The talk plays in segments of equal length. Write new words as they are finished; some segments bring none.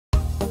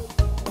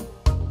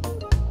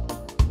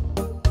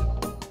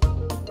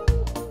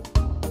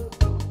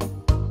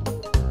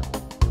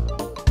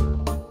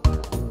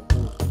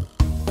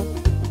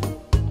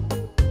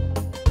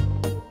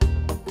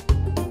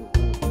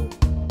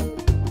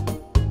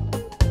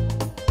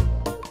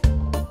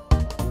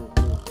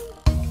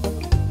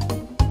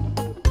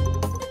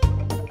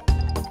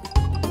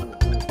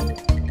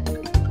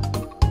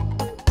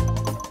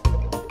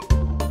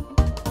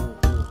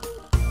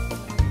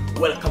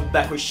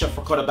with Chef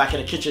Ricardo back in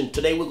the kitchen.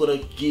 Today we're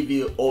gonna give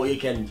you, or you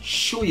can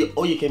show you,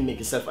 or you can make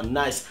yourself a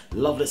nice,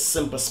 lovely,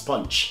 simple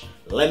sponge,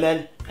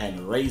 lemon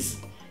and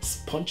raisin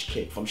sponge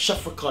cake from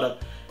Chef Ricardo.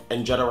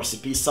 Enjoy the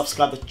recipe,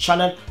 subscribe to the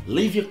channel,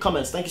 leave your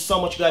comments. Thank you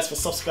so much guys for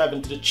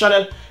subscribing to the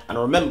channel, and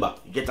remember,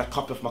 get a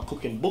copy of my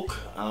cooking book.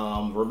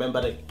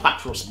 Remember the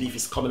pot roast beef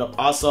is coming up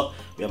also.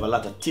 We have a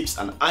lot of tips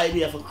and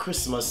ideas for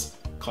Christmas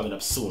coming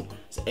up soon.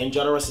 So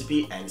enjoy the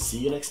recipe and see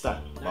you next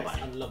time. Bye bye.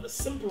 I love the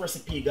simple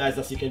recipe guys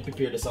that you can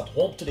prepare this at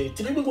home today.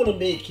 Today we're going to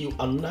make you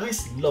a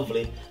nice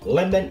lovely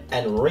lemon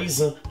and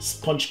raisin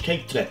sponge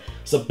cake today.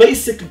 So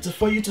basically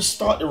for you to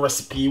start the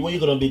recipe, what you're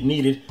going to be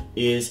needed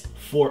is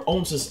 4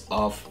 ounces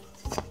of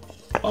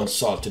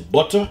unsalted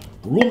butter.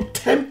 Room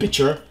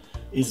temperature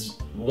is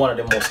one of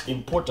the most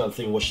important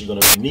things what you're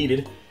going to be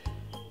needed.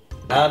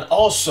 And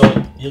also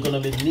you're going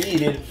to be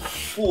needed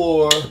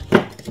 4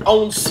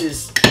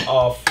 ounces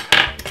of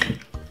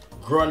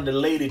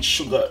granulated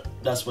sugar.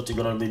 That's what you're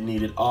gonna be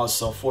needed.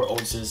 Also 4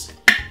 ounces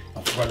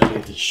of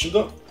granulated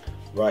sugar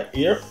right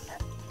here.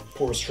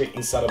 Pour straight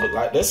inside of it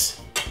like this.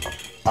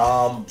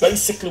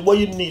 Basically what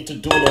you need to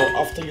do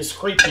now, after you're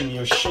scraping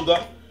your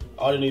sugar,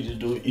 all you need to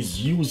do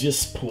is use your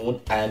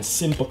spoon and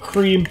simple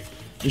cream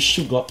the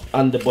sugar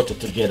and the butter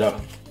together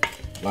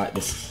like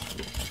this.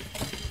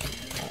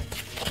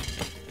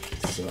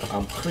 So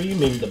I'm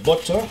creaming the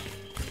butter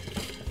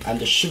and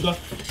the sugar.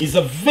 Is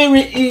a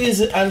very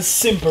easy and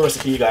simple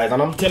recipe guys,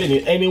 and I'm telling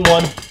you,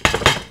 anyone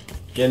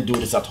can do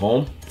this at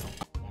home.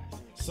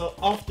 So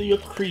after you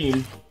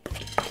cream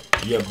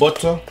your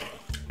butter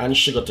and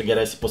sugar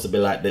together, it's supposed to be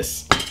like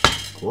this,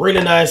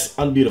 really nice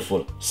and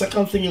beautiful.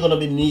 Second thing you're going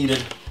to be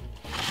needing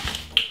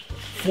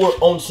 4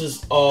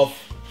 ounces of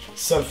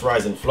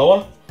self-rising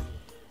flour.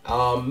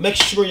 Make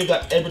sure you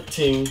got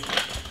everything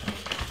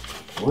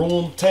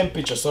room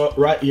temperature. So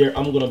right here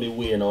I'm going to be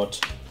weighing out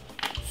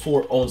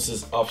 4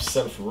 ounces of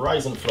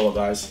self-rising flour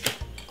guys,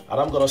 and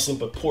I'm gonna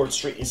simply pour it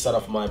straight inside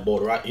of my bowl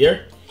right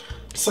here.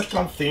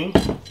 Second thing,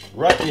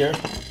 right here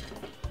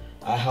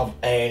I have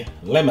a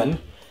lemon,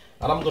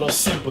 and I'm gonna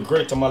simply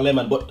grate on my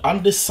lemon, but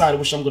on this side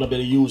which I'm gonna be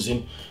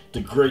using to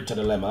grate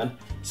the lemon,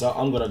 so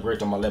I'm gonna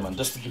grate on my lemon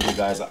just to give you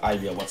guys an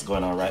idea of what's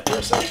going on right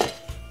here.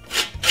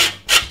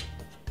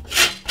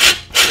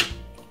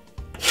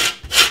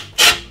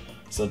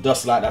 So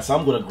just like that, so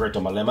I'm gonna grate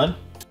on my lemon.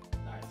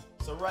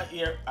 Nice. So right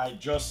here I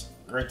just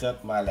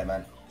grated my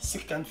lemon.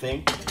 Second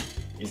thing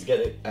is get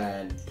it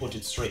and put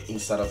it straight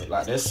inside of it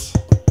like this,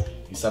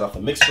 inside of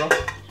the mixture.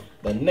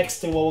 The next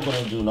thing what we're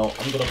gonna do now,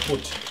 I'm gonna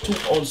put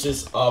 4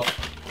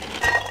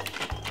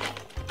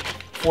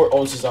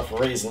 ounces of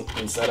raisin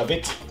inside of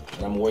it,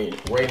 and I'm weighing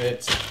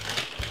it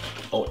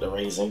out the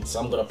raisin. So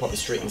I'm gonna pop it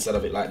straight inside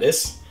of it like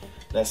this.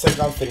 Then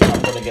second thing,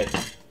 I'm gonna get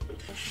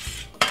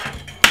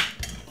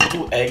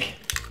 2 eggs.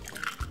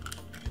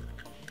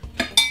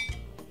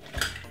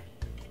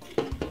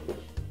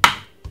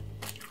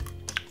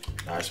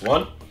 Nice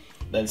one.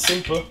 Then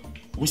simple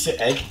whisk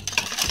egg.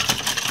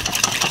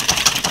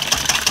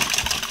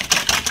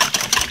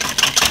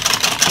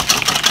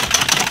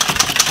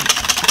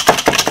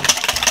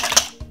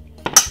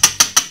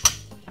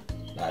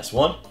 Nice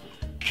one.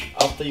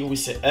 After you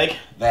whisk the egg,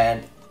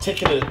 then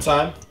take it at a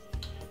time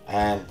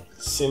and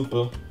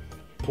simple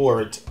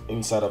pour it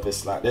inside of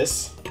this like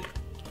this.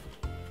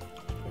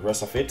 The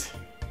rest of it.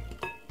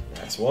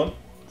 Nice one.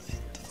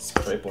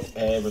 Scrape off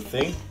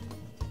everything.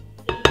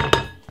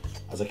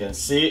 As you can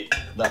see,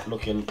 that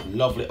looking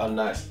lovely and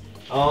nice.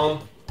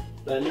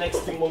 The next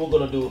thing what we're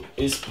gonna do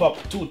is pop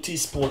 2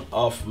 teaspoons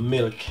of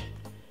milk,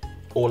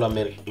 Ola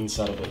milk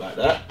inside of it like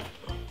that,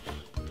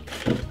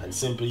 and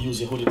simply use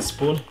your hooded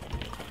spoon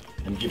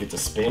and give it a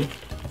spin.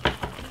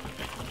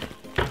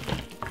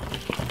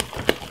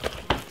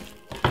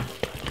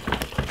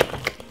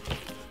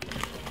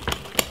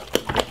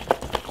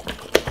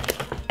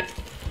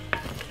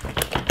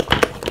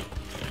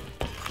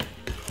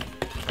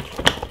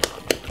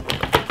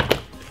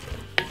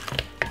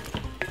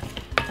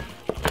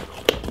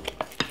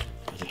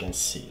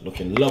 See,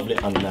 looking lovely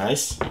and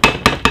nice.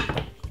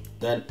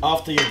 Then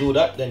after you do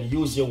that, then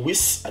use your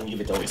whisk and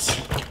give it a whisk.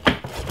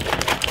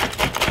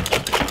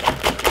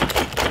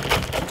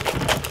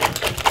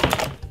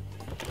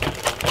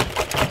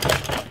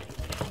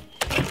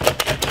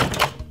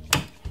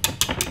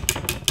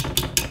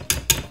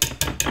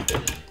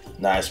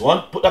 Nice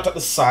one. Put that at the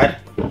side.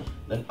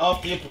 Then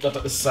after you put that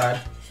at the side,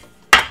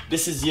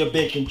 this is your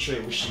baking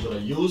tray which you're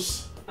gonna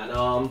use. And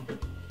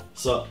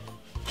so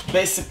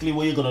basically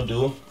what you're gonna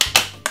do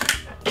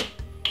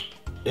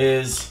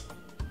is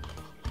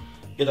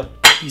get a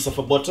piece of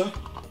butter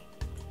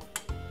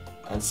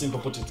and simply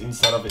put it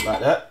inside of it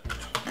like that,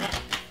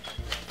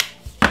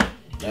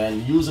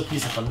 and use a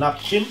piece of a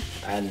napkin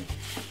and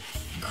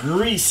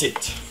grease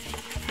it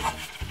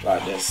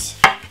like this.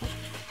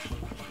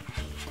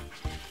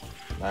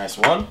 Nice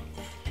one.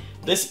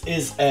 This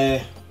is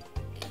a,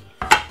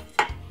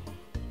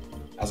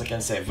 as I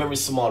can say, very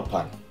small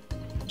pan,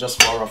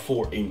 just for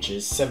 4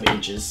 inches, 7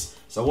 inches.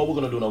 So what we're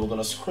gonna do now, we're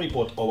gonna scrape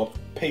out our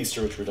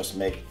pastry which we just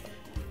make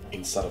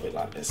inside of it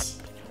like this.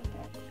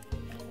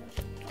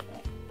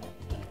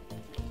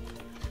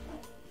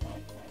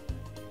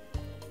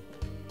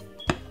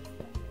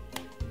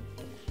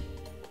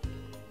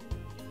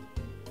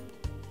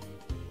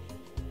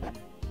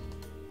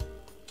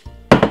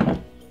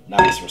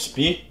 Nice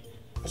recipe,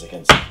 as you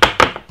can see.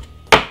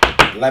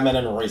 Lemon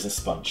and raisin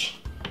sponge.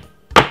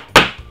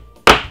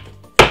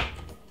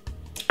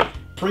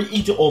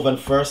 Preheat the oven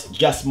first,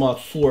 gas mark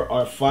 4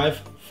 or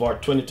 5 for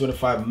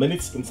 20-25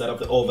 minutes inside of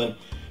the oven.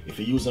 If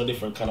you're using a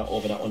different kind of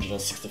oven at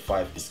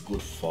 165, it's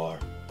good for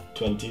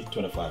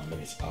 20-25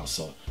 minutes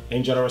also.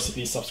 Enjoy the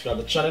recipe, subscribe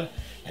to the channel,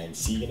 and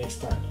see you next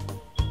time.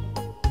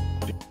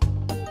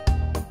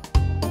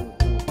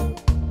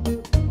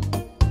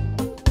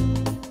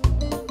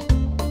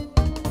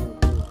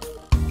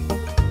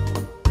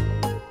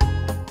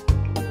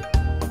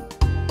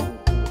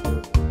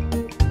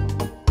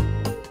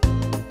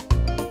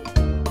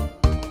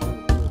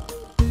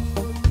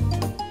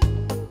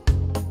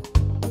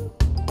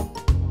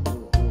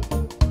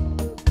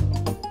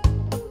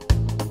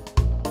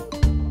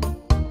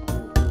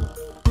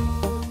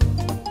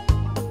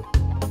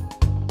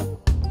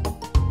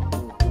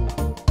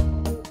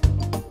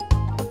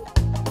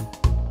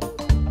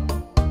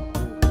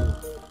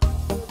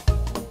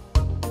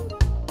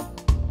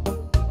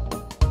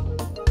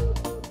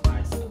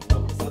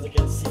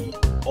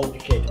 Out the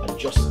cake and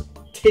just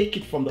take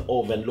it from the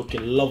oven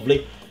looking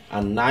lovely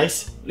and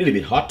nice, a little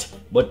bit hot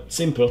but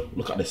simple.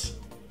 Look at this,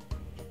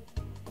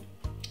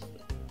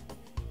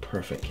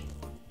 perfect.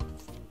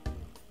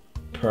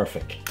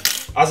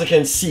 As you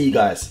can see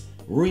guys,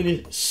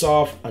 really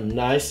soft and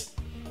nice,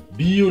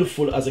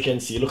 beautiful. As you can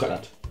see, look at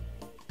that.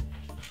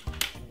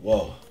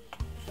 Wow,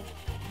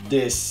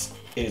 this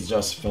is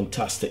just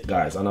fantastic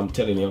guys, and I'm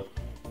telling you,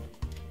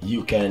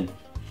 you can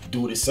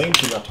do the same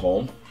thing at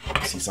home.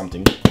 See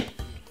something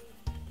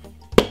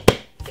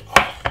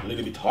a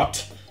little bit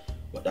hot,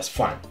 but that's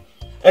fine.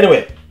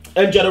 Anyway,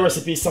 enjoy the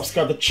recipe,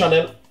 subscribe to the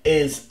channel.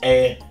 Is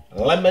a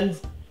lemon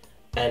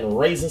and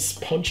raisin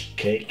sponge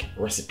cake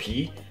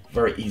recipe.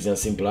 Very easy and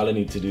simple. All I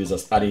need to do is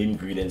just add the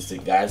ingredients to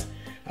it guys.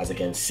 As you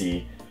can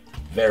see,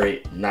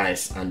 very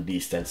nice and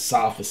decent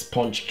soft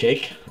sponge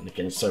cake, and you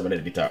can serve a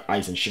little bit of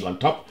ice and sugar on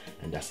top,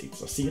 and that's it.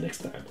 So see you next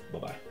time. Bye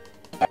bye.